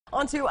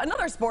On to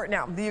another sport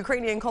now. The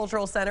Ukrainian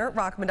Cultural Center,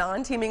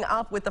 Maidan, teaming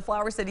up with the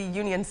Flower City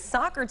Union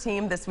soccer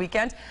team this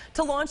weekend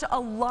to launch a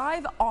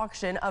live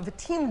auction of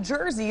team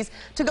jerseys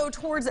to go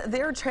towards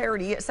their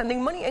charity,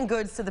 sending money and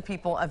goods to the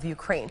people of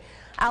Ukraine.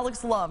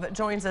 Alex Love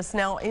joins us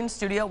now in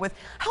studio with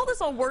how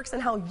this all works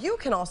and how you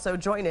can also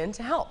join in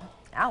to help.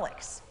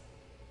 Alex.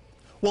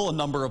 Well, a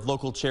number of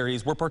local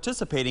charities were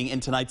participating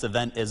in tonight's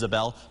event,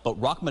 Isabel, but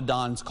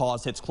Maidan's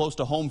cause hits close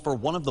to home for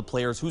one of the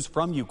players who's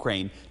from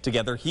Ukraine.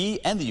 Together,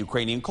 he and the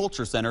Ukrainian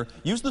Culture Center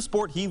use the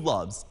sport he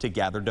loves to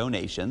gather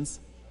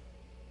donations.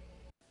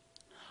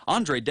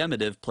 Andrei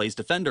Demidov plays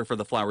defender for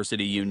the Flower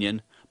City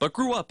Union, but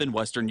grew up in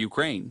western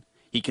Ukraine.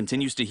 He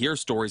continues to hear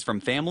stories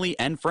from family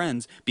and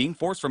friends being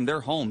forced from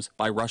their homes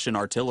by Russian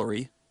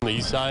artillery. On the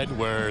east side,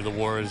 where the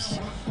war is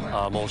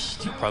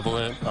most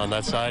prevalent on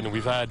that side, and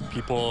we've had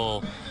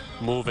people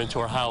move into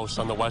our house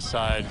on the west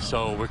side,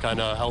 so we're kind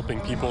of helping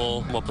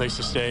people a place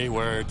to stay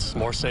where it's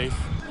more safe.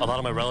 A lot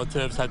of my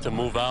relatives had to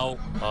move out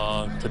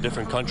to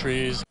different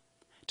countries.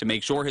 To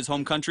make sure his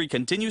home country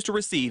continues to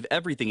receive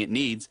everything it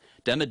needs,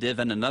 Demidov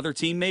and another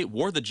teammate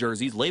wore the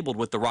jerseys labeled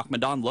with the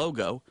Maidan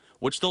logo,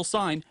 which they'll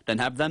sign, then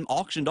have them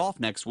auctioned off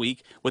next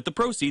week, with the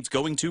proceeds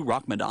going to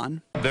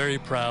Maidan. Very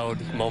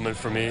proud moment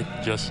for me,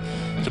 just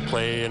to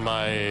play in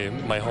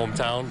my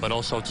hometown, but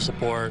also to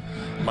support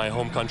my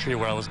home country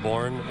where I was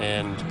born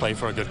and to play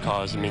for a good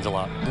cause. It means a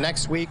lot.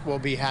 Next week we'll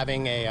be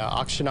having a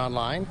auction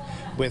online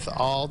with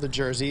all the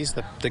jerseys,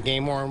 the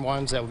game-worn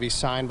ones that will be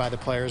signed by the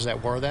players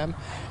that wore them,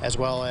 as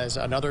well as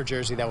another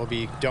jersey that will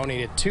be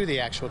donated to the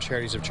actual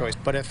charities of choice.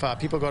 But if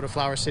people go to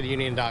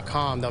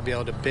flowercityunion.com, they'll be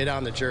able to bid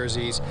on the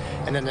jerseys,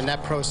 and then the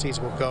net proceeds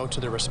will go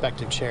to the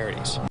respective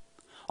charities.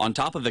 On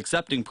top of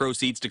accepting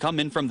proceeds to come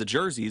in from the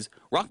jerseys,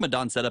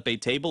 Maidan set up a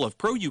table of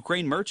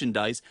pro-Ukraine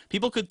merchandise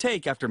people could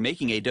take after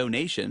making a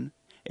donation.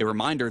 A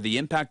reminder the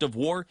impact of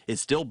war is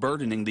still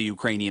burdening the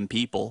Ukrainian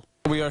people.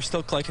 We are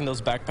still collecting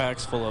those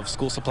backpacks full of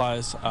school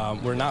supplies.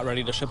 We're not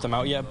ready to ship them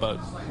out yet, but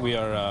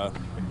we're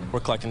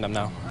collecting them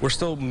now. We're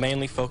still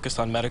mainly focused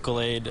on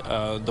medical aid.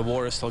 The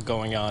war is still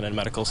going on and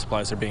medical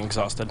supplies are being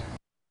exhausted.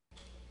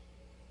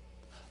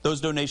 Those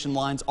donation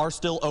lines are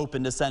still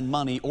open to send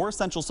money or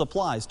essential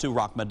supplies to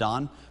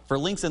Maidan. For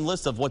links and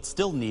lists of what's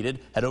still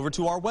needed, head over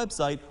to our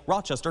website,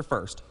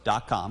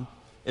 rochesterfirst.com.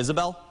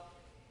 Isabel?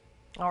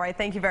 All right,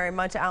 thank you very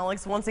much,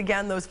 Alex. Once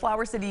again, those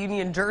Flower City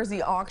Union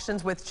jersey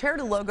auctions with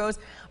charity logos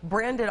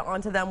branded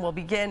onto them will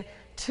begin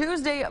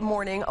Tuesday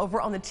morning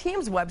over on the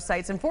team's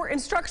websites. And for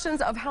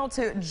instructions of how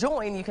to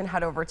join, you can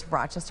head over to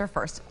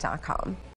rochesterfirst.com.